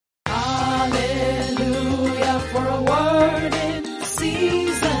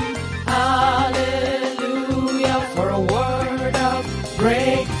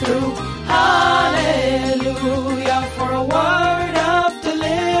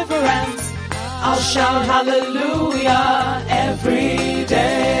I'll shout hallelujah every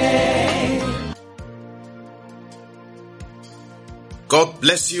day. God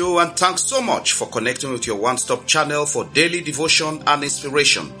bless you and thanks so much for connecting with your one-stop channel for daily devotion and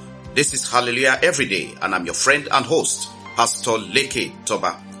inspiration. This is Hallelujah Everyday and I'm your friend and host, Pastor Leke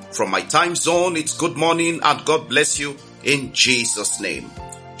Toba. From my time zone, it's good morning and God bless you in Jesus' name.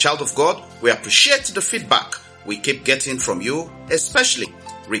 Child of God, we appreciate the feedback we keep getting from you, especially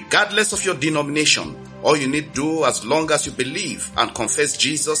regardless of your denomination. All you need to do, as long as you believe and confess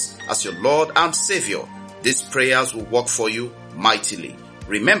Jesus as your Lord and Savior, these prayers will work for you mightily.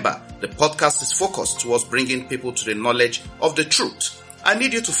 Remember, the podcast is focused towards bringing people to the knowledge of the truth. I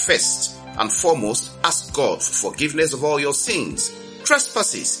need you to first and foremost ask God for forgiveness of all your sins,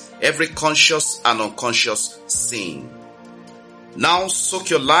 trespasses, every conscious and unconscious sin. Now soak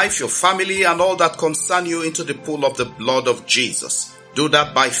your life, your family, and all that concern you into the pool of the blood of Jesus. Do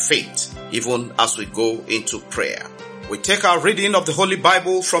that by faith, even as we go into prayer. We take our reading of the Holy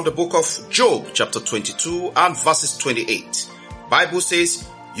Bible from the book of Job, chapter 22 and verses 28. Bible says,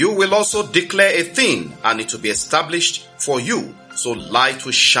 "You will also declare a thing, and it will be established for you, so light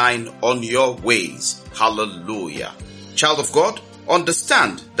will shine on your ways." Hallelujah. Child of God,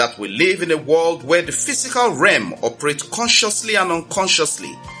 understand that we live in a world where the physical realm operates consciously and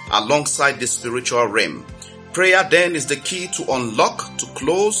unconsciously alongside the spiritual realm. Prayer then is the key to unlock, to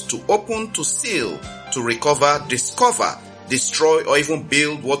close, to open, to seal, to recover, discover, destroy, or even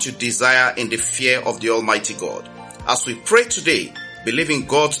build what you desire in the fear of the Almighty God. As we pray today, believe in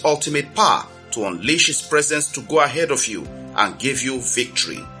God's ultimate power to unleash His presence to go ahead of you and give you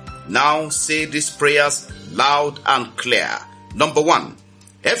victory. Now say these prayers loud and clear. Number 1,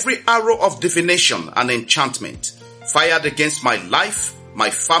 every arrow of divination and enchantment fired against my life, my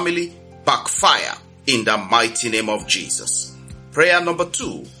family, backfire in the mighty name of Jesus. Prayer number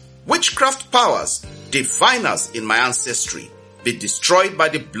 2, witchcraft powers, diviners in my ancestry, be destroyed by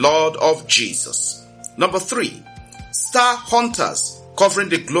the blood of Jesus. Number 3, star hunters covering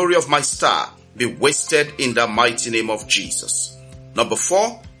the glory of my star, be wasted in the mighty name of Jesus. Number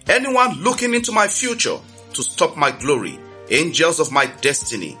 4, anyone looking into my future to stop my glory, angels of my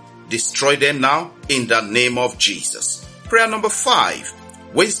destiny, destroy them now in the name of Jesus. Prayer number 5,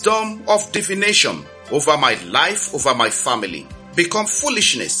 wisdom of divination over my life, over my family, become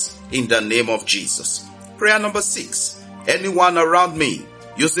foolishness in the name of Jesus. Prayer number 6, anyone around me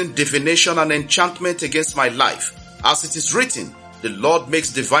using divination and enchantment against my life, as it is written, the Lord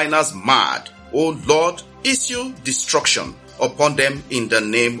makes diviners mad. O Lord, issue destruction upon them in the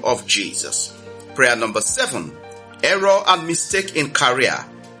name of Jesus. Prayer number 7, error and mistake in career,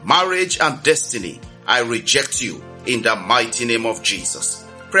 marriage and destiny, I reject you in the mighty name of Jesus.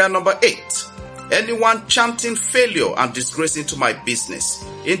 Prayer number 8, anyone chanting failure and disgrace into my business,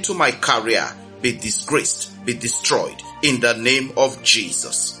 into my career, be disgraced, be destroyed in the name of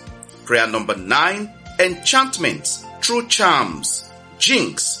Jesus. Prayer number 9, enchantments through charms,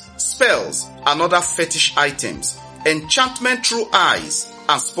 jinx, spells, and other fetish items, enchantment through eyes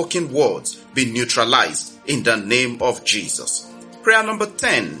and spoken words, be neutralized in the name of Jesus. Prayer number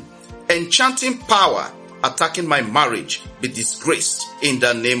 10, enchanting power attacking my marriage, be disgraced in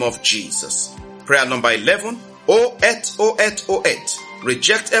the name of Jesus. Prayer number 11, O-et,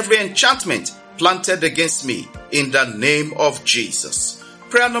 reject every enchantment planted against me in the name of Jesus.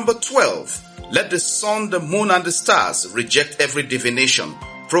 Prayer number 12, let the sun, the moon, and the stars reject every divination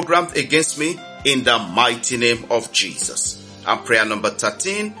programmed against me in the mighty name of Jesus. And prayer number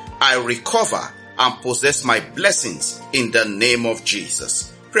 13, I recover and possess my blessings in the name of Jesus.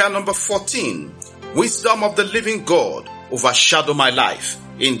 Prayer number 14, wisdom of the living God overshadow my life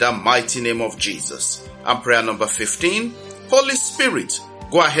in the mighty name of Jesus. And prayer number 15, Holy Spirit,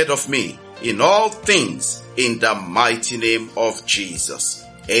 go ahead of me in all things in the mighty name of Jesus.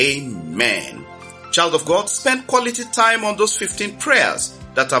 Amen. Child of God, spend quality time on those 15 prayers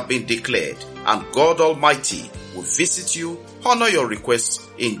that have been declared, and God Almighty will visit you, honor your requests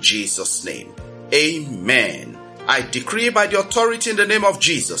in Jesus' name. Amen. I decree by the authority in the name of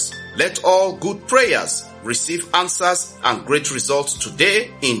Jesus, let all good prayers receive answers and great results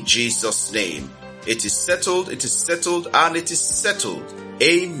today in Jesus' name. It is settled, and it is settled.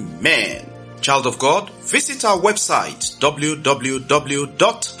 Amen. Child of God, visit our website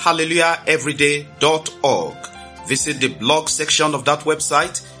www.hallelujaheveryday.org. Visit the blog section of that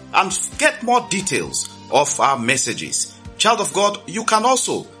website and get more details of our messages. Child of God, you can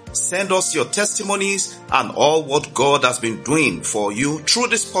also send us your testimonies and all what God has been doing for you through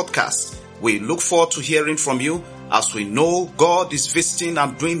this podcast. We look forward to hearing from you, as we know God is visiting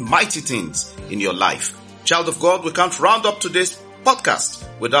and doing mighty things in your life. Child of God, we can't round up today's podcast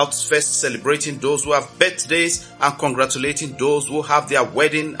without first celebrating those who have birthdays and congratulating those who have their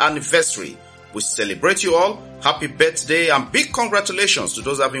wedding anniversary. We celebrate you all. Happy birthday and big congratulations to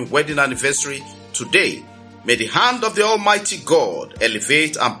those having wedding anniversary today. May the hand of the Almighty God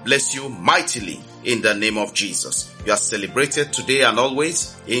elevate and bless you mightily in the name of Jesus. You are celebrated today and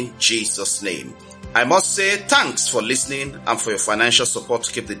always in Jesus' name. I must say thanks for listening and for your financial support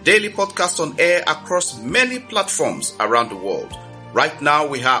to keep the daily podcast on air across many platforms around the world. Right now,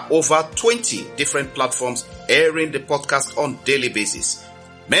 we have over 20 different platforms airing the podcast on daily basis.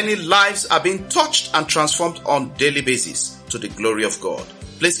 Many lives are being touched and transformed on daily basis to the glory of God.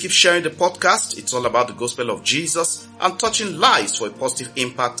 Please keep sharing the podcast. It's all about the gospel of Jesus and touching lives for a positive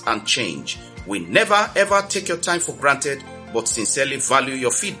impact and change. We never ever take your time for granted, but sincerely value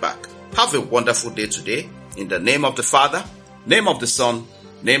your feedback. Have a wonderful day today. In the name of the Father, name of the Son,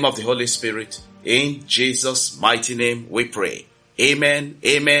 name of the Holy Spirit. In Jesus' mighty name we pray. Amen,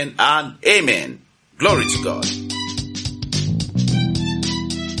 amen, and amen. Glory to God.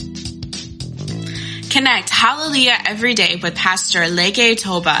 Connect Hallelujah every day with Pastor Lege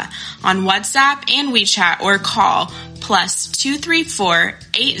Toba on WhatsApp and WeChat or call +234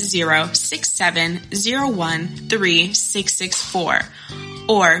 8067 013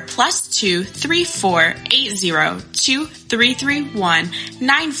 or +234 802331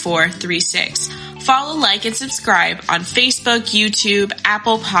 9436. Follow, like, and subscribe on Facebook, YouTube,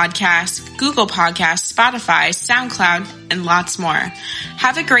 Apple Podcasts, Google Podcasts, Spotify, SoundCloud, and lots more.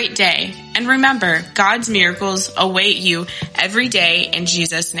 Have a great day, and remember, God's miracles await you every day in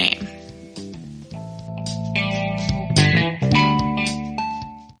Jesus' name.